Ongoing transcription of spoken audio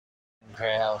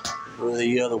crowd. We're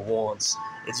the other ones.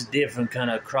 It's a different kind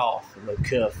of craft from the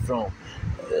cuff from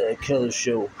the color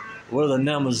show. We're the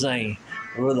numbers ain't.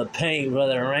 We're the paint where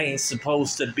there ain't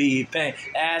supposed to be paint.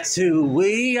 That's who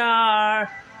we are.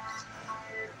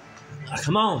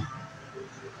 Come on.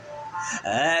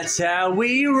 That's how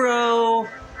we roll.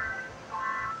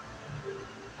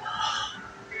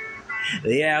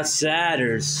 The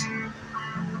Outsiders.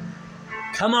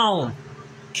 Come on,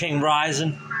 King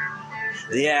Rising.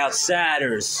 The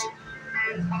Outsiders.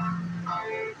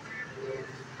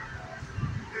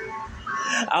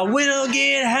 I will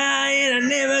get high and I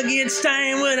never get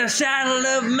stained with a saddle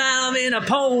of mouth in a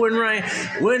pouring rain.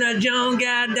 With a John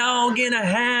guide dog in a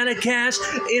hand of cash,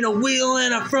 in a wheel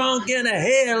and a front and a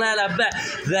hell at a back.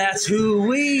 That's who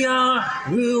we are.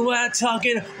 Who are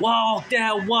talking? Walk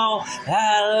that wall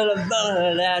out of the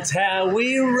mud. That's how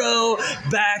we roll.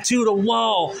 Back to the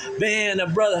wall. Band a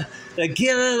brother. The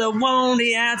killer, the one,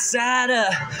 the outsider,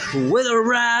 with a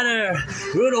rider,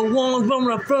 with the ones from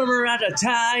the firmer at the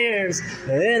tires,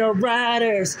 and the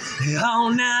riders, the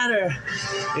all-nighter,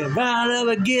 if I'll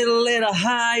ever get a little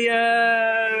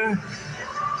higher,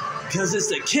 cause it's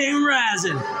the King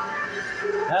Rising.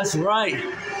 That's right.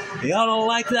 Y'all don't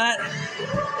like that?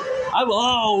 I will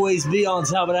always be on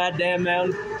top of that damn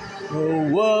mountain. Whoa,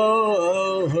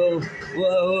 whoa, whoa, whoa,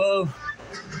 whoa.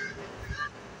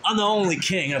 I'm the only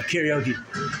king of karaoke.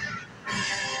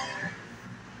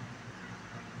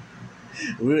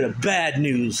 We're the bad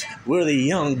news. We're the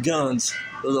young guns.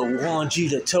 We're the ones you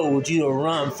that told you to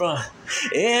run from.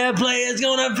 Every player's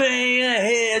gonna pay, a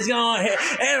head's gonna hit.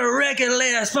 Every record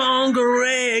later's phone go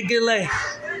regulate.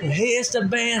 Hits the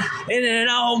band and it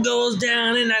all goes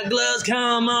down and the gloves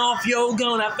come off. You're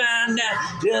gonna find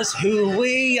out just who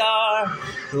we are.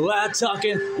 Who I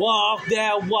talking, walk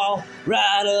that wall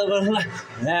right over.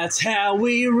 That's how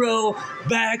we roll.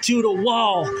 Back to the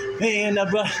wall. Paying the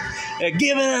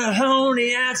giving a home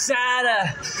the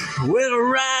outsider. With the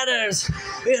riders.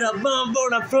 With a bump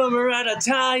on the front right of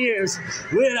tires.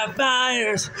 With the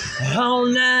fires.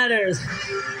 All-nighters.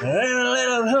 And a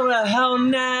little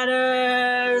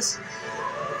all-nighters.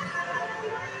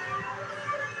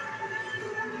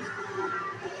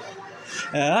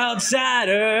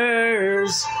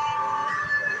 Outsiders.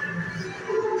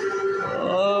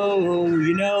 Oh,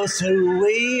 you know it's who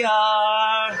we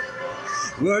are.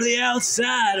 We're the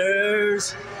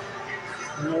outsiders.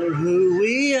 We're who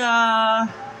we are.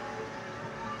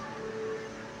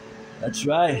 That's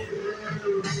right.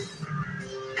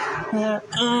 We're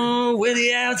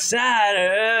the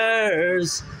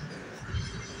outsiders.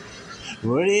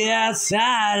 We're the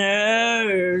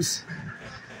outsiders.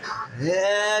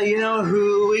 Yeah, you know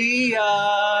who we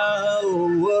are.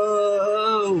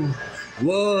 Whoa,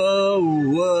 whoa,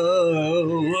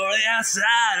 whoa. We're the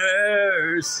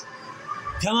outsiders.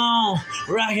 Come on,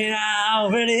 rock it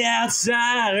out. We're the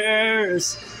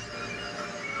outsiders.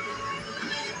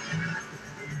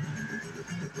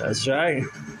 That's right.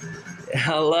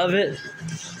 I love it.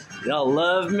 Y'all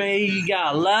love me. You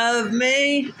gotta love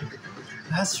me.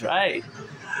 That's right.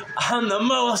 I'm the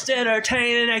most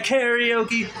entertaining at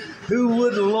karaoke. Who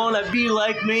wouldn't want to be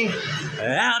like me?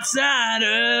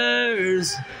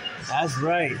 Outsiders. That's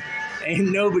right.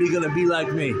 Ain't nobody gonna be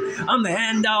like me. I'm the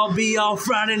end-all be-all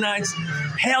Friday nights.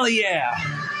 Hell yeah.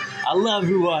 I love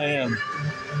who I am.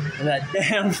 And that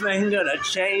damn thing gonna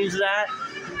change that?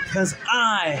 Because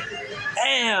I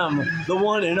am the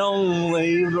one and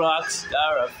only rock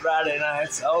star of Friday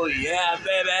nights. Oh yeah,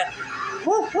 baby.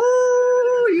 Woo-hoo!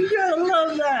 You gotta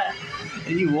love that.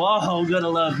 And you all gotta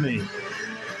love me.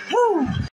 Woo!